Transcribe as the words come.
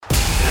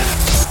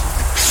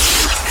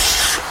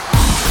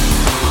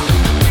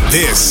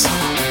This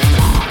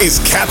is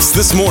Caps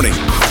This Morning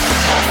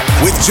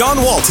with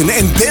John Walton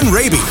and Ben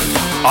Raby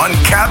on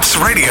Caps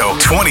Radio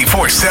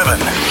 24/7.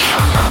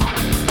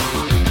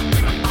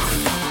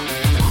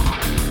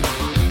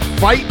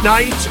 Fight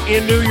night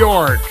in New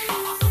York.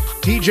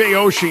 TJ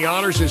Oshie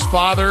honors his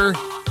father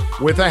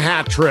with a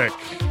hat trick.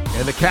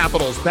 And the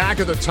Capitals back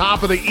at the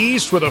top of the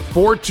East with a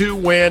 4-2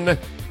 win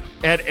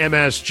at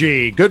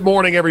MSG. Good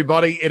morning,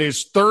 everybody. It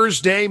is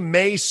Thursday,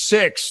 May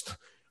 6th.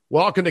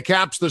 Welcome to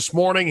Caps This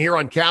Morning here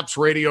on Caps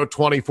Radio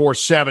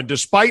 24/7.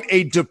 Despite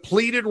a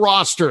depleted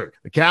roster,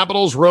 the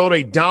Capitals rode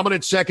a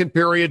dominant second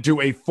period to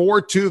a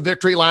 4-2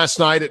 victory last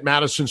night at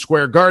Madison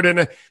Square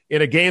Garden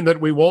in a game that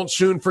we won't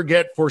soon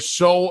forget for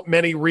so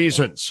many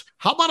reasons.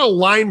 How about a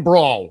line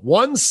brawl?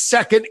 1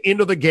 second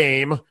into the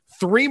game,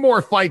 3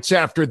 more fights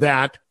after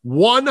that,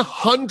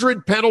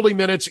 100 penalty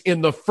minutes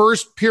in the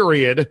first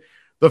period.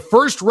 The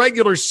first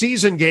regular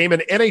season game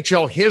in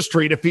NHL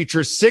history to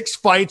feature 6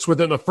 fights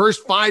within the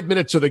first 5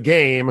 minutes of the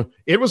game.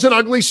 It was an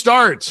ugly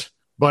start,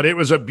 but it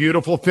was a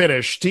beautiful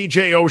finish.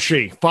 TJ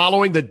Oshie,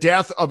 following the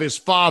death of his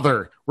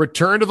father,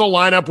 returned to the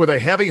lineup with a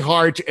heavy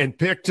heart and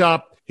picked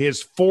up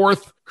his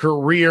 4th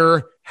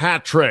career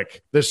hat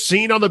trick. The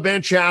scene on the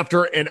bench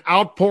after an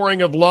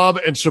outpouring of love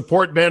and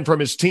support, Ben,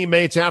 from his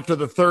teammates after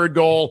the 3rd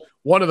goal,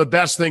 one of the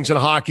best things in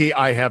hockey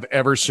I have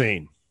ever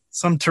seen.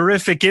 Some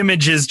terrific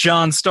images,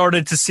 John.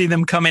 Started to see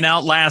them coming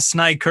out last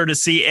night,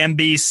 courtesy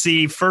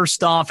NBC.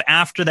 First off,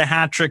 after the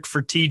hat trick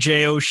for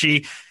TJ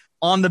Oshie,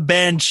 on the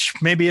bench,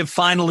 maybe it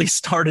finally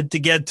started to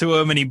get to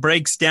him, and he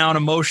breaks down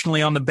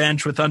emotionally on the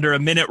bench with under a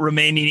minute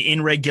remaining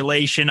in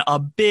regulation. A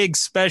big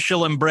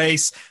special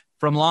embrace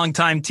from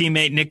longtime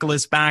teammate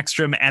Nicholas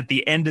Backstrom at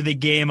the end of the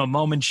game, a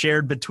moment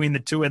shared between the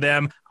two of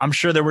them. I'm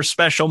sure there were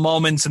special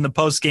moments in the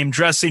post-game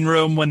dressing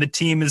room when the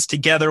team is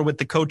together with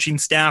the coaching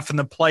staff and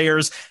the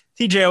players.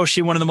 TJ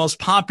Oshie, one of the most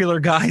popular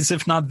guys,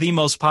 if not the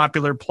most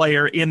popular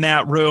player in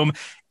that room.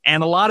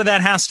 And a lot of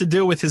that has to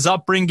do with his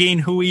upbringing,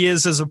 who he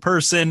is as a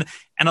person.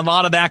 And a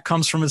lot of that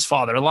comes from his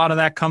father. A lot of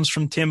that comes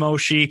from Tim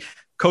Oshie.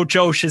 Coach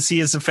Osh, as he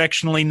is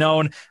affectionately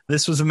known.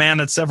 This was a man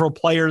that several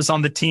players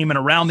on the team and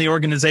around the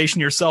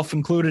organization, yourself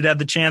included, had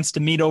the chance to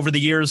meet over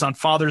the years on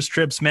father's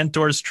trips,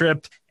 mentors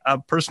trip. A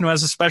person who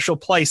has a special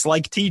place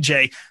like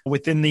TJ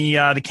within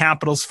the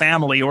Capitals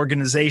family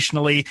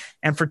organizationally.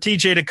 And for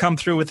TJ to come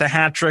through with a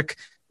hat trick,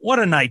 what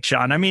a night,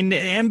 John. I mean,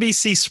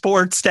 NBC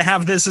Sports, to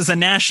have this as a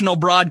national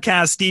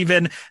broadcast,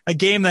 even a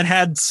game that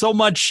had so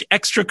much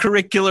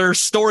extracurricular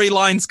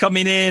storylines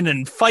coming in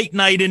and fight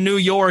night in New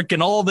York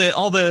and all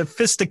the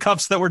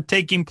fisticuffs that were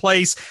taking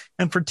place.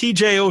 And for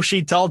TJ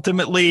Oshie to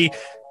ultimately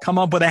come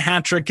up with a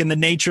hat trick in the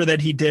nature that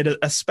he did,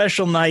 a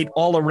special night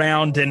all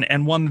around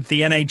and one that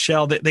the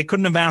NHL, they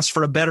couldn't have asked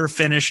for a better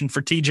finish. And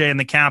for TJ and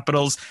the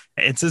Capitals,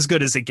 it's as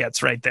good as it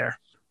gets right there.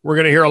 We're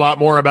going to hear a lot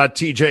more about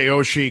TJ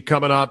Oshie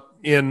coming up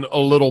in a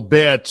little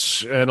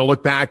bit and a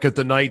look back at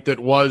the night that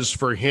was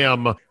for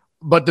him.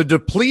 But the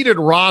depleted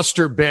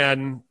roster,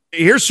 Ben,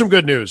 here's some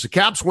good news. The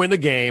Caps win the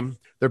game.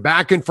 They're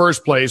back in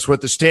first place with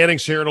the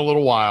standings here in a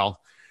little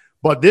while.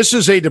 But this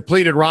is a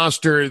depleted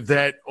roster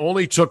that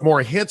only took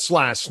more hits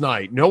last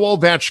night. No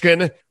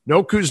Ovechkin,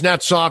 no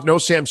Kuznetsov, no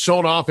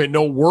Samsonov, and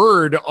no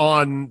word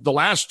on the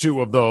last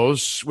 2 of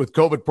those with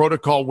COVID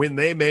protocol when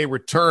they may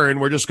return.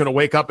 We're just going to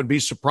wake up and be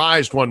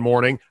surprised one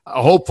morning.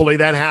 Hopefully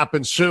that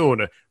happens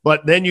soon.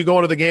 But then you go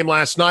into the game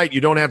last night, you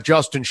don't have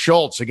Justin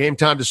Schultz, a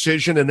game-time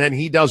decision, and then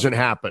he doesn't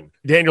happen.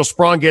 Daniel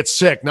Sprong gets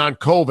sick,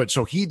 non-COVID,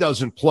 so he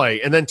doesn't play.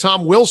 And then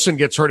Tom Wilson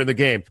gets hurt in the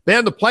game.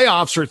 Man, the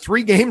playoffs are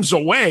 3 games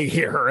away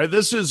here.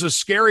 This is a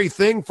scary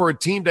thing for a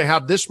team to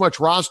have this much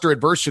roster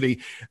adversity.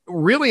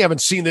 Really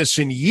haven't seen this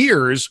in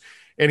years.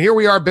 And here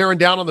we are bearing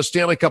down on the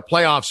Stanley Cup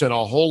playoffs and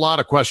a whole lot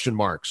of question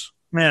marks.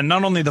 Man,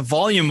 not only the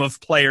volume of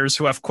players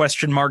who have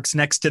question marks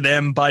next to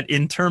them, but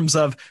in terms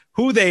of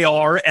who they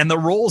are and the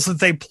roles that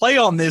they play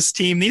on this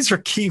team, these are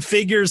key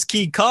figures,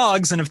 key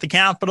cogs. And if the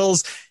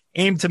Capitals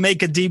aim to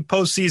make a deep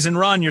postseason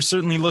run, you're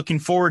certainly looking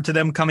forward to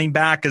them coming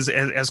back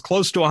as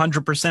close to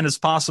 100% as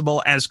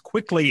possible, as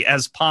quickly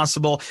as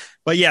possible.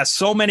 But yeah,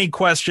 so many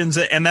questions,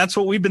 and that's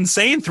what we've been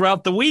saying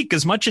throughout the week.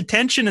 As much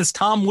attention as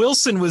Tom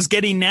Wilson was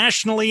getting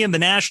nationally and the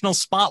national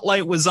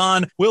spotlight was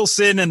on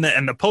Wilson and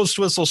the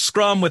post-whistle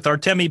scrum with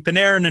Artemi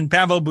Panarin and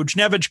Pavel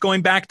Buchnevich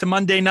going back to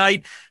Monday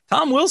night,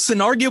 Tom Wilson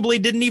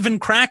arguably didn't even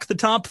crack the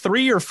top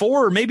 3 or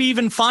 4 or maybe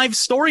even 5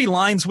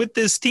 storylines with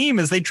this team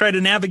as they try to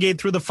navigate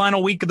through the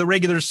final week of the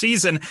regular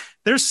season.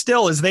 There's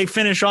still, as they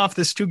finish off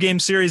this 2-game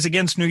series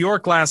against New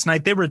York last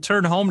night, they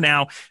return home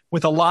now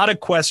with a lot of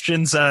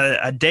questions,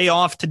 a day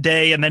off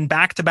today and then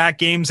back-to-back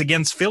games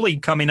against Philly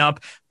coming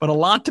up, but a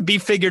lot to be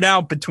figured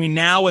out between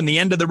now and the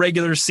end of the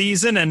regular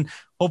season, and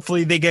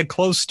hopefully they get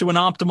close to an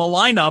optimal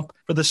lineup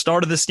for the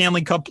start of the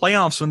Stanley Cup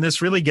playoffs when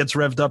this really gets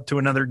revved up to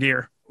another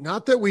gear.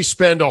 Not that we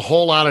spend a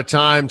whole lot of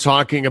time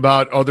talking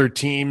about other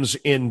teams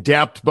in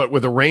depth, but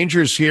with the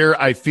Rangers here,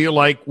 I feel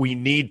like we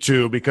need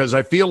to, because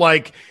I feel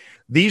like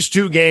these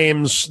two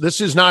games, this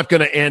is not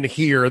going to end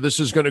here. This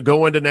is going to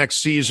go into next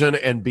season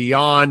and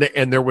beyond.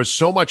 And there was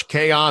so much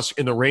chaos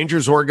in the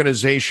Rangers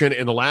organization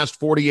in the last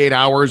 48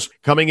 hours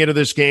coming into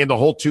this game, the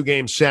whole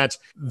 2-game set.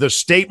 The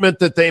statement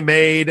that they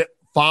made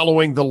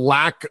following the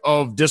lack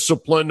of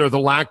discipline or the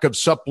lack of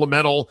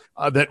supplemental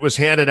that was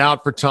handed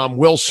out for Tom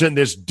Wilson,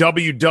 this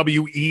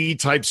WWE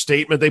type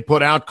statement they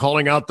put out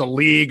calling out the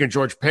league and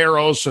George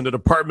Peros and the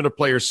Department of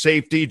Player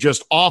Safety,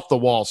 just off the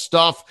wall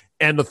stuff.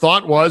 And the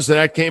thought was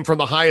that came from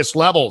the highest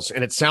levels,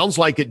 and it sounds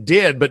like it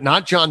did, but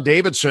not John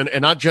Davidson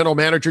and not general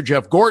manager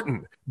Jeff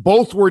Gorton.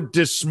 Both were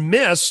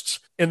dismissed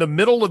in the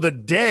middle of the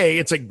day.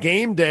 It's a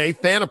game day,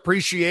 fan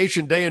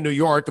appreciation day in New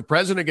York. The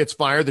president gets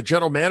fired. The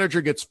general manager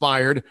gets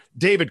fired.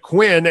 David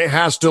Quinn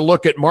has to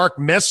look at Mark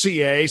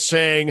Messier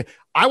saying,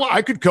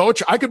 I could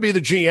coach. I could be the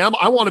GM.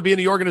 I want to be in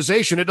the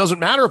organization. It doesn't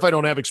matter if I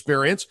don't have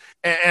experience.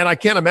 And I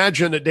can't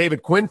imagine that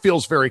David Quinn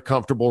feels very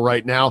comfortable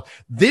right now.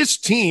 This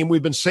team,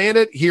 we've been saying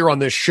it here on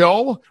this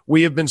show.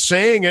 We have been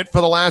saying it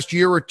for the last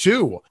year or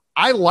two.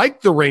 I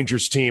like the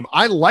Rangers team.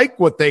 I like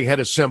what they had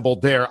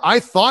assembled there. I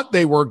thought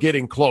they were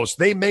getting close.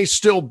 They may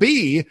still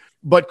be,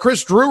 but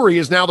Chris Drury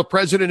is now the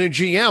president and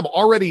GM,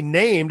 already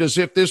named as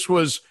if this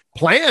was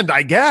planned,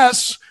 I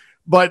guess.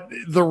 But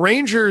the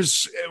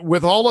Rangers,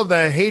 with all of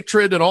the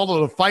hatred and all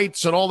of the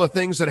fights and all the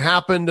things that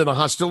happened and the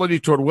hostility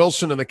toward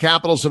Wilson and the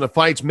Capitals and the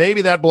fights,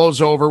 maybe that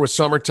blows over with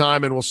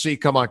summertime and we'll see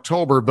come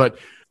October. But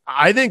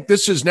I think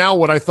this is now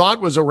what I thought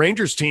was a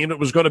Rangers team that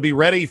was going to be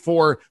ready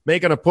for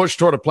making a push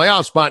toward a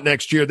playoff spot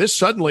next year. This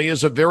suddenly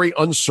is a very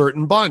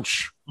uncertain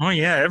bunch. Oh,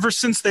 yeah. Ever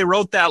since they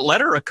wrote that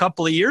letter a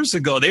couple of years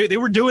ago, they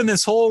were doing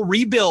this whole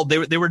rebuild.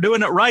 They were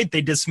doing it right.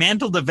 They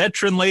dismantled a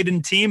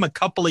veteran-laden team a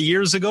couple of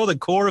years ago. The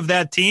core of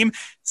that team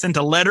sent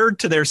a letter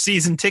to their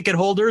season ticket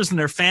holders and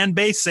their fan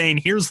base saying,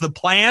 here's the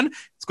plan.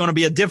 It's going to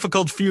be a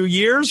difficult few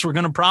years. We're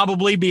going to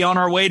probably be on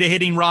our way to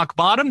hitting rock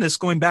bottom. This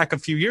going back a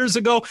few years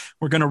ago.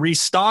 We're going to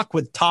restock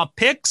with top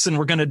picks, and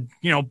we're going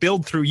to,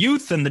 build through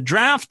youth and the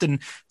draft and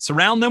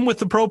surround them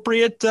with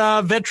appropriate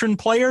veteran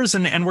players.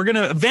 And we're going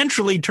to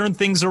eventually turn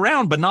things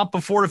around, but not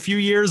before a few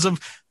years of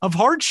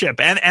hardship.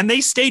 And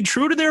they stayed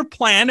true to their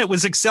plan. It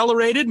was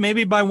accelerated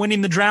maybe by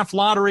winning the draft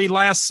lottery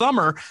last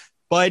summer.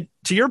 But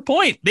to your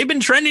point, they've been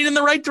trending in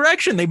the right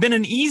direction. They've been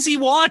an easy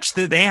watch.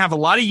 They have a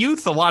lot of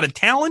youth, a lot of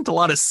talent, a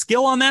lot of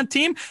skill on that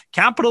team.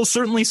 Capitals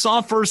certainly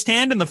saw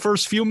firsthand in the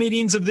first few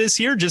meetings of this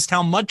year just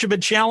how much of a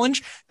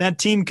challenge that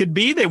team could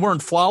be. They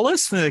weren't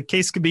flawless. The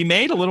case could be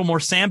made. A little more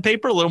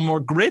sandpaper, a little more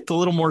grit, a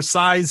little more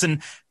size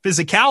and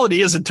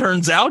physicality, as it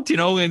turns out. It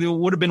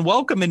would have been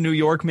welcome in New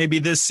York maybe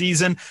this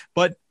season.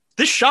 But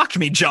this shocked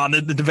me, John,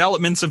 the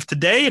developments of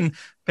today. And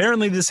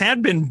apparently this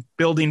had been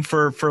building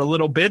for a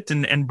little bit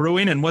and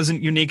brewing and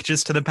wasn't unique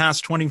just to the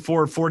past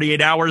 24 or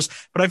 48 hours.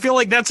 But I feel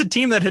like that's a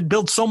team that had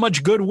built so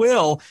much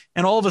goodwill.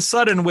 And all of a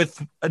sudden,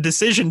 with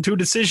two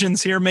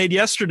decisions here made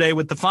yesterday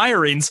with the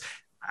firings,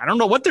 I don't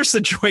know what their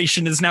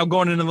situation is now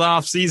going into the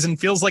offseason.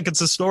 Feels like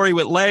it's a story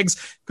with legs.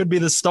 Could be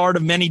the start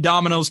of many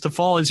dominoes to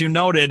fall, as you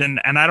noted. And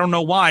I don't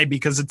know why,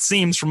 because it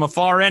seems from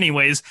afar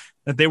anyways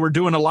that they were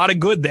doing a lot of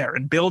good there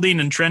and building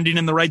and trending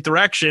in the right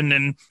direction.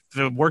 And if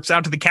it works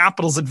out to the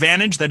Capitals'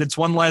 advantage that it's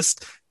one less,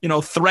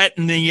 threat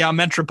in the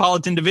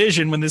Metropolitan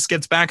Division when this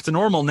gets back to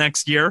normal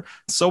next year,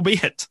 so be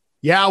it.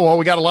 Yeah, well,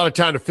 we got a lot of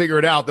time to figure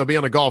it out. They'll be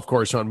on the golf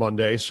course on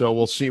Monday, so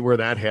we'll see where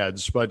that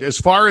heads. But as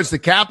far as the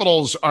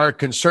Capitals are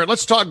concerned,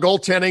 let's talk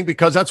goaltending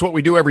because that's what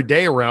we do every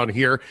day around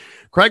here.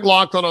 Craig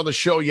Laughlin on the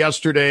show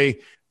yesterday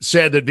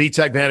said that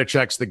Vitek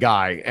Vanecek's the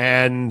guy.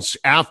 And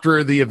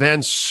after the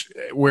events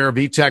where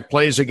Vitek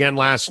plays again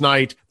last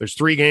night, there's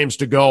 3 games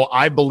to go.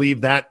 I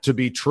believe that to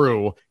be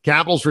true.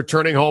 Capitals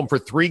returning home for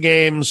 3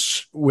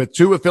 games with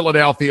 2 with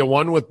Philadelphia,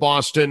 1 with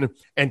Boston.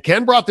 And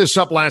Ken brought this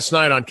up last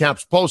night on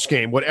Caps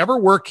postgame. Whatever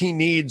work he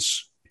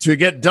needs to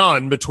get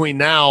done between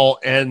now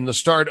and the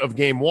start of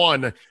game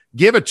 1,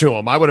 give it to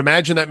him. I would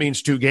imagine that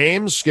means 2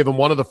 games. Give him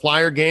one of the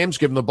Flyer games,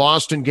 give him the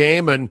Boston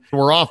game, and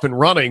we're off and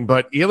running.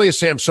 But Ilya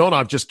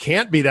Samsonov just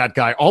can't be that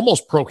guy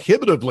almost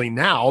prohibitively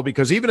now,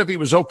 because even if he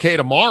was okay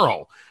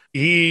tomorrow,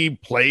 he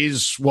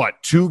plays,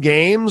 2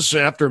 games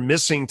after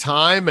missing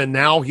time, and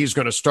now he's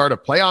going to start a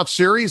playoff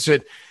series.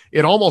 It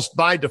almost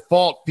by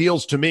default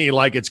feels to me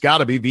like it's got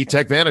to be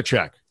Vitek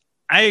Vanecek.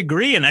 I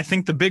agree, and I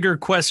think the bigger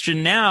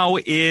question now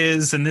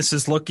is, and this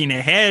is looking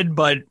ahead,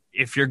 but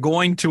if you're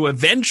going to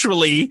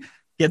eventually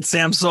get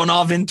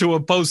Samsonov into a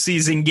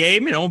postseason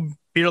game,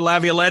 Peter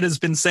Laviolette has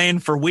been saying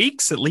for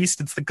weeks, at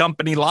least it's the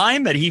company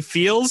line, that he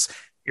feels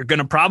you're going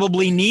to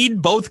probably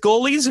need both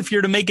goalies if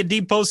you're to make a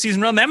deep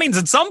postseason run. That means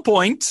at some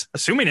point,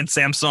 assuming it's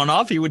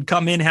Samsonov, he would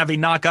come in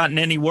having not gotten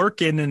any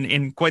work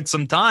in quite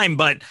some time.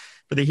 But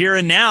for the here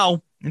and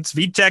now, it's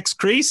Vitek's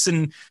crease,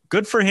 and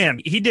good for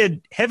him. He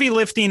did heavy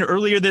lifting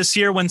earlier this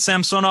year when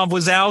Samsonov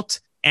was out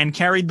and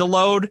carried the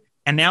load,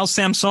 and now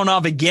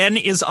Samsonov again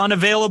is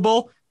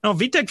unavailable. No,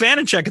 Vitek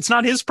Vanecek, it's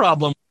not his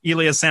problem.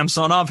 Ilya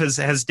Samsonov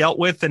has dealt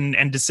with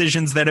and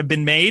decisions that have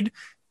been made.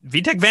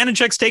 Vitek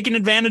Vanacek's taking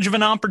advantage of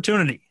an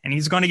opportunity, and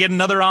he's going to get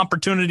another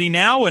opportunity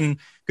now, and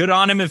good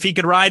on him if he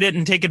could ride it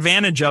and take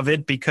advantage of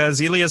it, because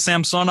Ilya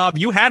Samsonov,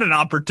 you had an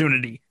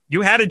opportunity.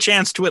 You had a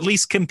chance to at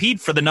least compete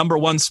for the number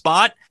one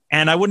spot,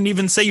 and I wouldn't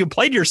even say you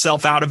played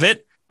yourself out of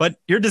it, but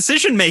your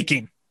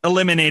decision-making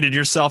eliminated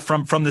yourself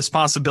from this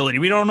possibility.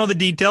 We don't know the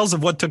details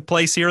of what took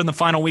place here in the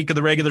final week of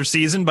the regular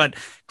season, but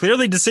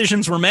clearly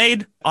decisions were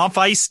made,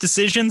 off-ice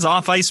decisions,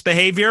 off-ice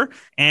behavior,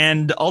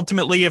 and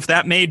ultimately if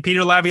that made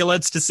Peter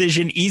Laviolette's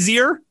decision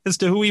easier as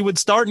to who he would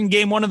start in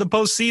game one of the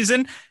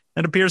postseason,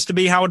 that appears to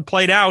be how it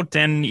played out.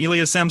 And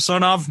Ilya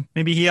Samsonov,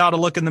 maybe he ought to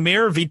look in the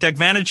mirror. Vitek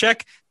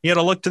Vanacek, he ought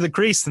to look to the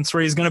crease. That's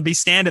where he's going to be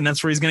standing.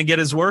 That's where he's going to get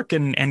his work,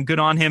 and good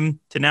on him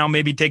to now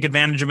maybe take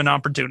advantage of an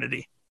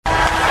opportunity.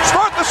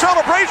 Start the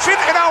celebration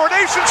in our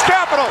nation's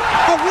capital.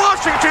 The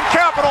Washington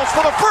Capitals,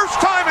 for the first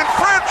time in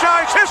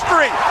franchise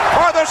history,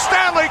 are the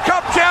Stanley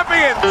Cup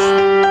champions.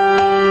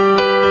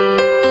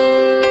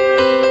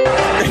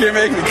 You're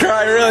making me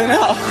cry really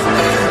now.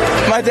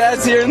 My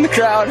dad's here in the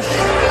crowd.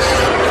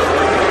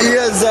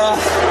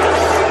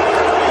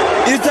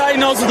 He's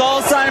diagnosed with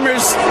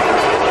Alzheimer's,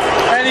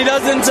 and he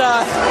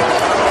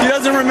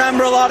doesn't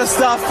remember a lot of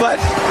stuff, but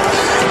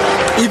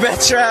you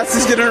bet your ass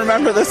he's gonna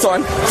remember this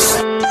one.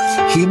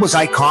 He was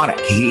iconic.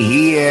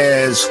 He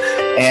is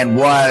and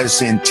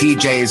was, in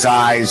TJ's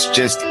eyes,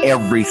 just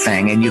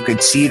everything. And you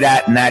could see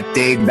that in that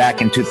day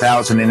back in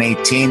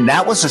 2018.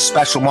 That was a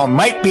special moment.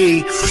 Might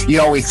be,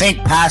 we think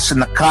passing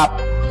the cup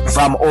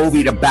from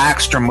Ovi to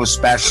Backstrom was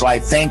special. I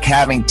think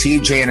having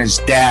TJ and his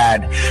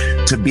dad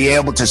to be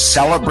able to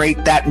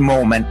celebrate that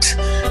moment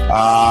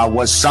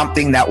was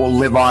something that will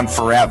live on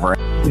forever.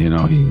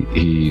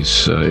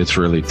 He's it's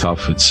really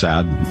tough. It's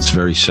sad. It's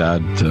very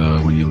sad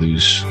when you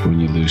lose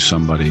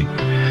somebody.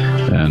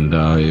 And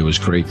it was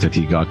great that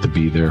he got to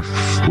be there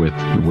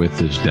with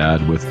his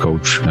dad, with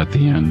Coach at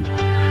the end.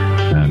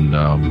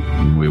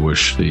 And we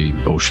wish the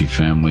Oshie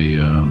family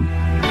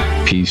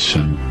peace.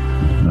 And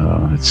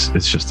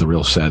it's just a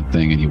real sad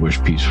thing. And you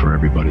wish peace for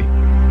everybody.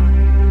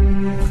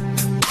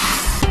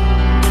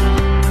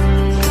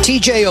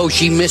 TJ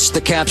Oshie missed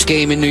the Caps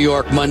game in New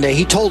York Monday.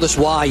 He told us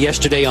why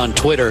yesterday on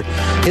Twitter.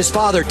 His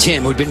father,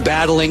 Tim, who'd been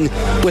battling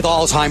with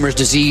Alzheimer's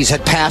disease,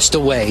 had passed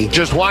away.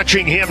 Just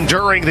watching him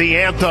during the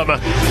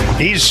anthem,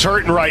 he's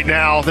hurting right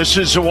now. This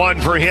is the one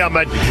for him.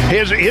 And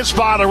his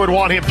father would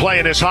want him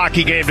playing this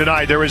hockey game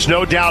tonight. There is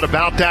no doubt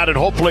about that, and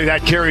hopefully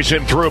that carries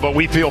him through, but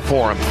we feel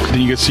for him.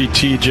 You can see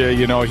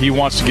TJ, he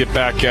wants to get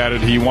back at it.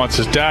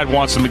 His dad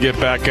wants him to get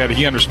back at it.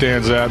 He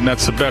understands that, and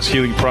that's the best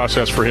healing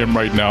process for him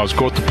right now, is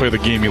go out to play the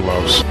game he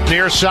loves.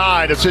 Near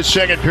side, it's his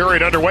second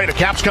period underway. The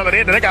Caps coming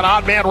in, and they got an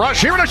odd man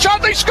rush. Here in a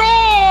shot, they score!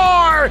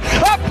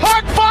 A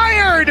puck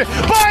fired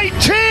by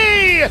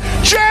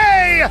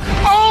TJ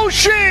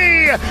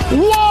Oshie!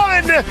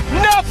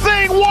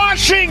 1-0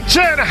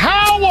 Washington.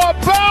 How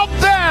about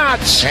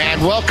that?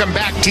 And welcome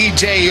back,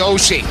 TJ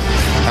Oshie.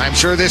 I'm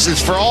sure this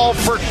is all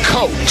for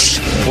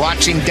Coach,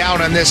 watching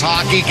down on this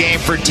hockey game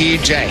for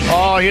TJ.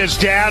 Oh, his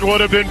dad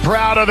would have been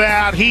proud of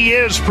that. He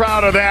is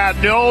proud of that,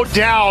 no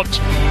doubt.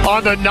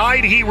 On the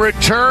night he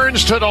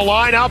returns to the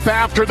lineup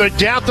after the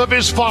death of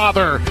his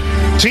father,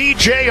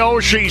 TJ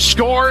Oshie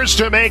scores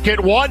to make it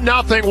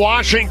 1-0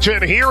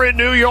 Washington here in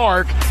New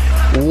York.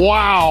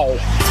 Wow.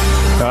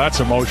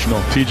 That's emotional.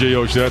 TJ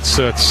Oshie, that's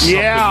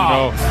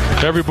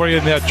something, everybody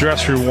in that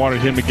dressing room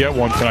wanted him to get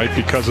one tonight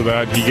because of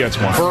that. He gets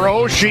one. For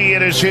Oshie,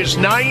 it is his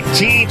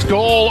 19th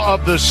goal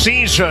of the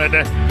season.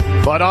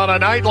 But on a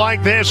night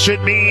like this,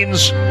 it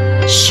means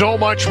so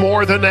much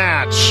more than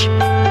that.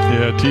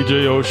 Yeah,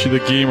 TJ Oshie, the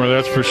gamer,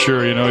 that's for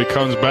sure. He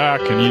comes back,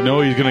 and he's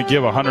going to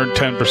give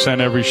 110%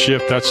 every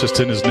shift. That's just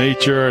in his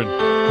nature, and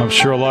I'm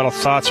sure a lot of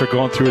thoughts are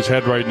going through his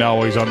head right now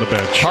while he's on the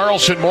bench.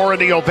 Carlson more in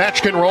the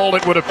Ovechkin role,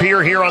 it would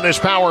appear, here on this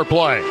power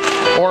play.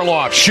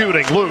 Orlov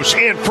shooting loose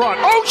in front.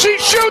 Oshie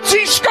shoots,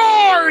 he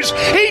scores!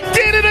 He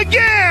did it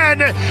again!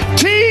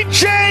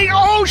 TJ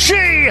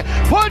Oshie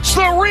puts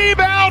the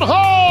rebound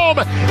home!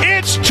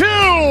 It's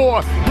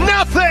 2-0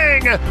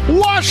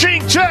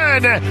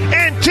 Washington!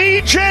 And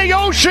TJ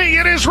Oshie,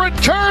 in his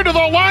return to the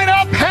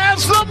lineup,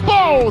 has them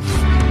both!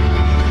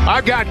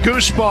 I've got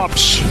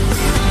goosebumps.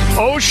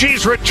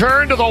 Oshie's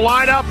return to the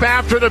lineup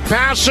after the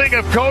passing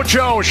of Coach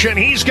Osh, and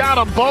he's got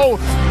them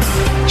both.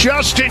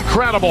 Just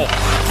incredible.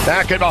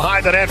 Back and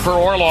behind the net for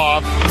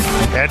Orlov.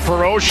 And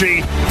for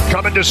Oshie,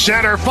 coming to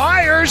center,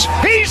 fires,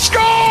 he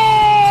scores!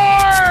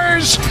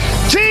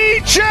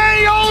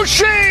 TJ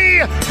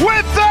Oshie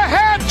with the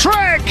hat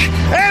trick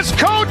as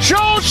Coach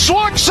Osh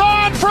looks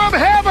on from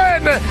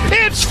heaven.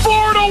 It's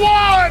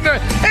 4-1,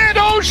 and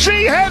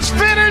Oshie has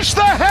finished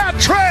the hat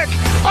trick.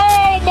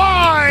 Oh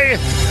my!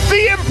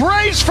 The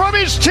embrace from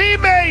his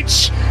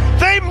teammates.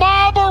 They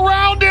mob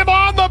around him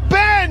on the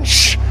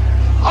bench.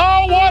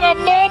 Oh, what a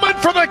moment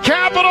for the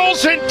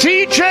Capitals and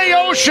TJ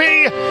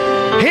Oshie.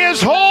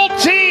 His whole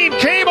team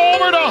came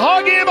over to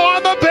hug him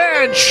on the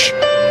bench.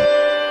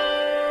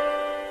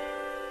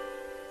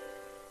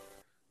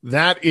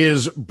 That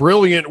is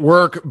brilliant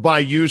work by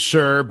you,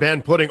 sir.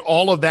 Ben, putting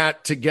all of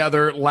that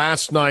together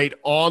last night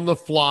on the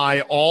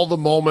fly, all the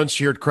moments.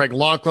 You heard Craig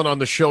Laughlin on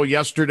the show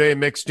yesterday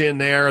mixed in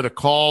there, the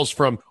calls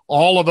from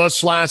all of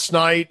us last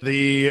night,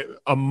 the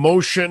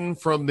emotion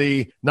from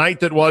the night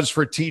that was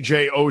for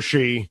TJ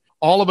Oshie.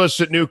 All of us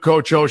that knew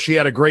Coach Oshie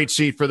had a great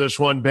seat for this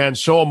one, Ben.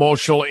 So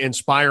emotional,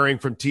 inspiring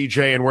from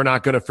TJ, and we're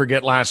not going to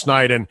forget last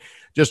night. And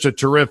just a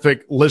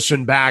terrific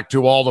listen back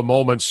to all the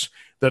moments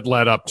that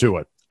led up to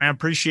it. I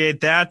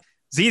appreciate that.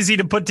 It's easy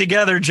to put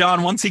together,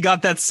 John. Once he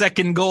got that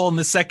second goal in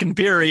the second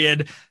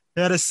period,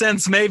 I had a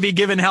sense maybe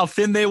given how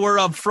thin they were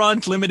up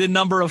front, limited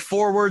number of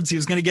forwards, he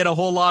was going to get a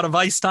whole lot of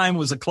ice time. It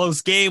was a close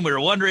game. We were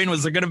wondering,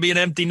 was there going to be an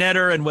empty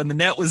netter? And when the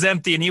net was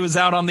empty and he was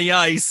out on the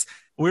ice,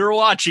 we were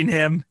watching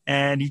him,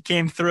 and he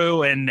came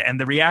through, and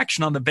the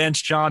reaction on the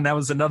bench, John, that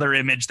was another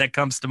image that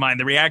comes to mind.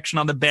 The reaction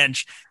on the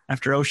bench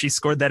after Oshie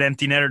scored that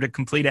empty netter to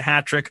complete a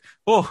hat trick.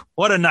 Oh,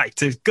 what a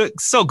night.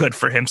 So good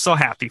for him. So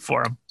happy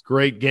for him.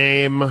 Great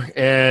game,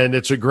 and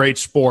it's a great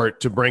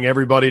sport to bring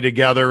everybody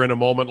together in a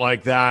moment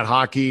like that.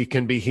 Hockey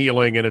can be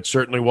healing, and it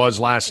certainly was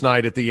last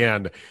night at the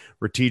end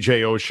for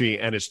TJ Oshie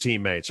and his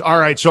teammates. All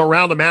right, so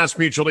around the Mass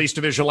Mutual East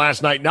Division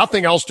last night,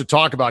 nothing else to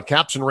talk about.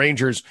 Caps and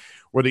Rangers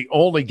were the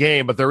only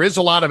game, but there is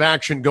a lot of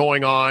action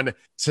going on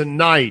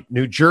tonight.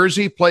 New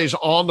Jersey plays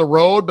on the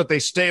road, but they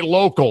stay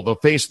local. They'll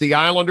face the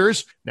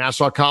Islanders,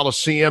 Nassau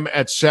Coliseum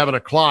at 7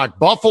 o'clock.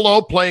 Buffalo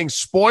playing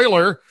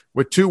spoiler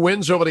with 2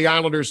 wins over the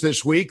Islanders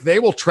this week. They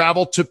will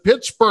travel to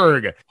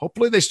Pittsburgh.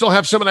 Hopefully they still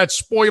have some of that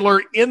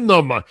spoiler in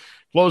them.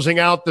 Closing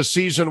out the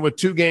season with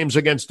 2 games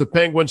against the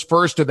Penguins.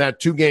 First of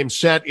that 2-game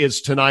set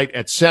is tonight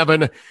at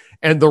 7.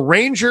 And the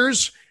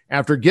Rangers,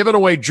 after giving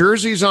away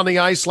jerseys on the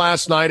ice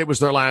last night, it was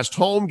their last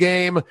home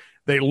game.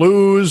 They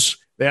lose.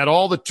 They had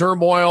all the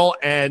turmoil,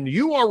 and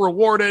you are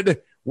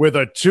rewarded with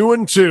a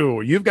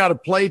 2-2. You've got to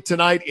play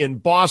tonight in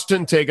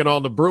Boston, taking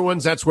on the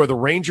Bruins. That's where the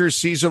Rangers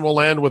season will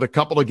end, with a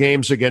couple of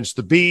games against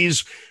the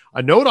Bees.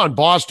 A note on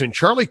Boston,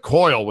 Charlie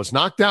Coyle was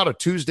knocked out of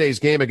Tuesday's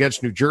game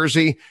against New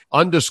Jersey.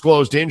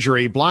 Undisclosed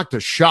injury, blocked a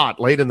shot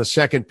late in the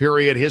second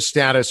period. His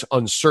status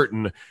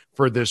uncertain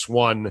for this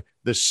one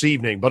this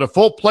evening. But a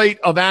full plate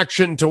of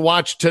action to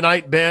watch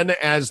tonight, Ben,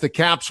 as the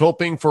Caps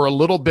hoping for a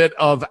little bit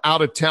of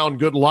out-of-town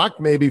good luck,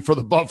 maybe for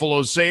the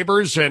Buffalo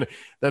Sabres, and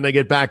then they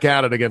get back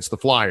at it against the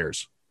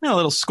Flyers. A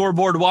little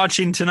scoreboard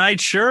watching tonight,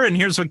 sure, and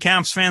here's what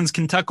Caps fans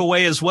can tuck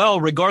away as well.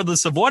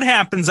 Regardless of what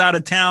happens out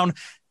of town,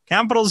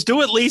 Capitals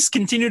do at least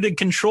continue to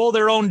control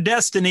their own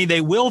destiny. They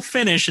will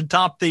finish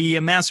atop the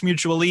Mass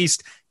Mutual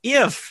East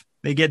if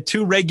they get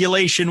 2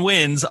 regulation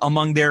wins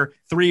among their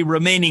 3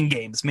 remaining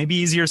games. Maybe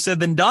easier said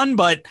than done,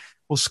 but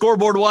we'll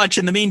scoreboard watch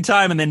in the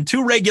meantime, and then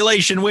 2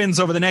 regulation wins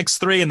over the next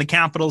 3, and the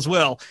Capitals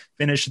will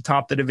finish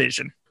atop the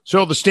division.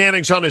 So the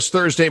standings on this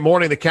Thursday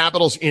morning, the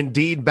Capitals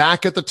indeed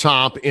back at the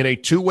top in a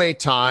 2-way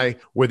tie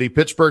with the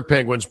Pittsburgh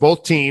Penguins.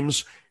 Both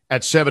teams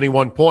at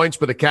 71 points,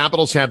 but the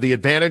Capitals have the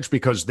advantage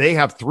because they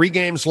have 3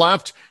 games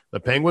left. The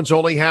Penguins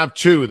only have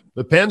 2.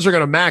 The Pens are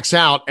going to max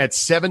out at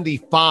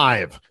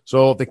 75.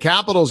 So if the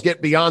Capitals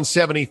get beyond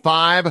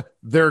 75,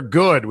 they're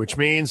good, which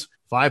means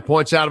 5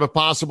 points out of a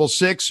possible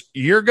 6,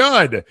 you're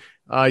good.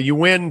 You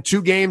win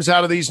 2 games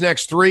out of these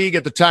next 3,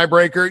 get the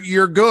tiebreaker,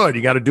 you're good.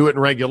 You got to do it in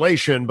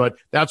regulation, but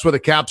that's where the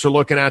Caps are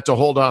looking at to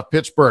hold off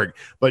Pittsburgh.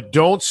 But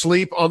don't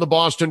sleep on the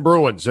Boston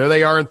Bruins. There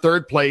they are in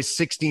 3rd place,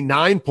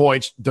 69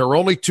 points. They're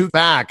only 2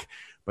 back,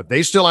 but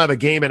they still have a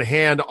game in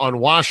hand on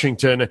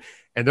Washington,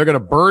 and they're going to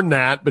burn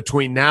that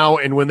between now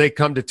and when they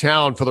come to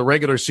town for the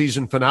regular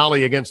season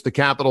finale against the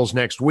Capitals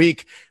next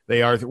week.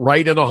 They are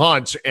right in the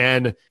hunt,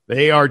 and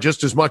they are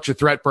just as much a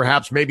threat,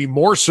 perhaps maybe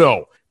more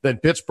so, than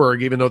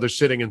Pittsburgh, even though they're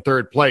sitting in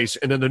 3rd place.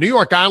 And then the New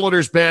York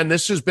Islanders, Ben,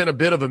 this has been a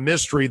bit of a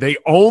mystery. They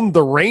owned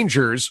the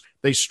Rangers.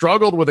 They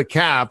struggled with the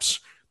Caps.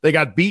 They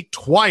got beat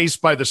twice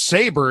by the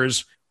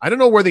Sabres. I don't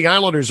know where the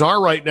Islanders are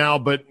right now,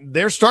 but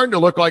they're starting to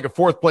look like a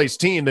 4th-place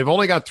team. They've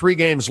only got 3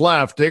 games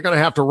left. They're going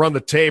to have to run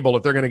the table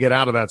if they're going to get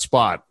out of that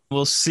spot.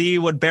 We'll see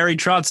what Barry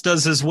Trotz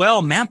does as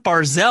well. Matt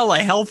Barzal,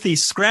 a healthy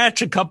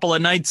scratch a couple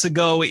of nights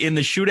ago in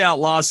the shootout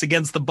loss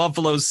against the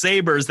Buffalo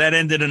Sabres. That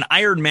ended an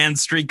Ironman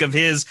streak of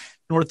his,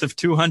 north of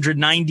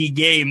 290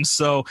 games.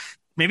 So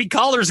maybe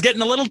collar's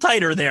getting a little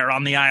tighter there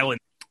on the island.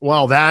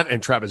 Well, that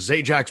and Travis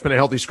Zajak's been a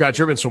healthy scratch.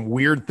 There have been some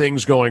weird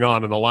things going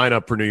on in the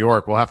lineup for New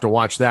York. We'll have to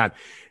watch that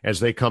as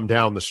they come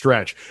down the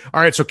stretch. All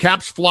right, so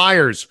Caps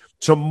Flyers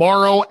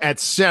tomorrow at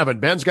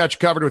 7. Ben's got you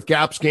covered with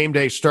Caps game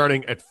day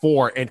starting at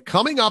 4. And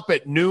coming up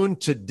at noon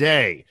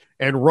today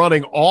and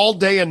running all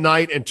day and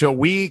night until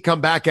we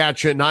come back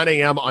at you at 9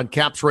 a.m. on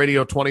Caps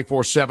Radio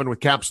 24/7 with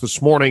Caps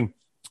This Morning,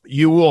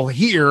 you will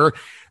hear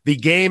the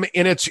game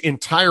in its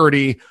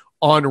entirety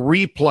on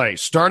replay,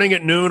 starting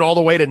at noon all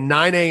the way to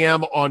 9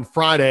 a.m. on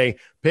Friday.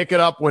 Pick it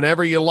up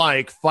whenever you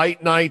like.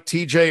 Fight Night,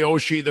 TJ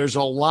Oshie, there's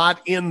a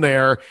lot in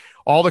there.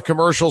 All the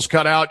commercials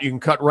cut out. You can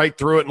cut right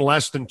through it in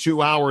less than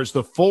 2 hours.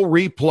 The full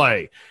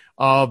replay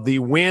of the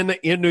win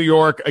in New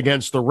York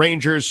against the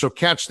Rangers, so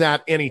catch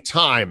that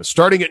anytime.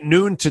 Starting at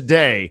noon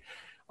today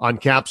on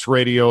Caps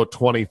Radio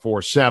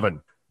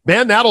 24/7.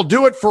 Ben, that'll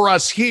do it for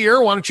us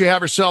here. Why don't you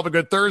have yourself a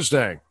good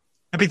Thursday?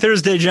 Happy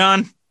Thursday,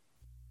 John.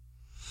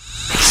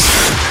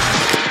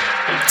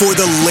 For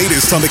the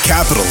latest on the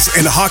Capitals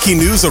and hockey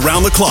news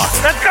around the clock.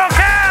 Let's go,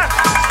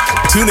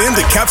 Caps! Tune in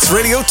to Caps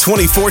Radio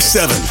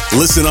 24/7.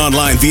 Listen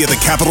online via the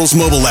Capitals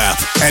mobile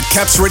app at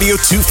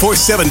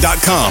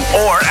capsradio247.com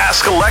or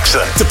ask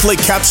Alexa to play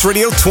Caps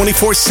Radio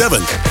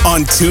 24/7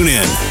 on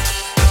TuneIn.